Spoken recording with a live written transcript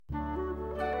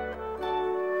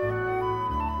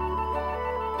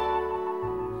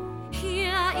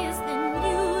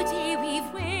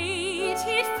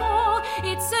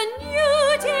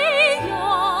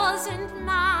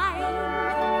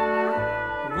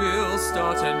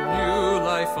start a new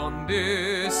life on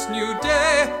this new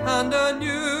day, and a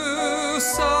new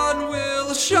sun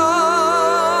will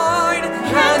shine.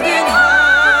 Hand in hand.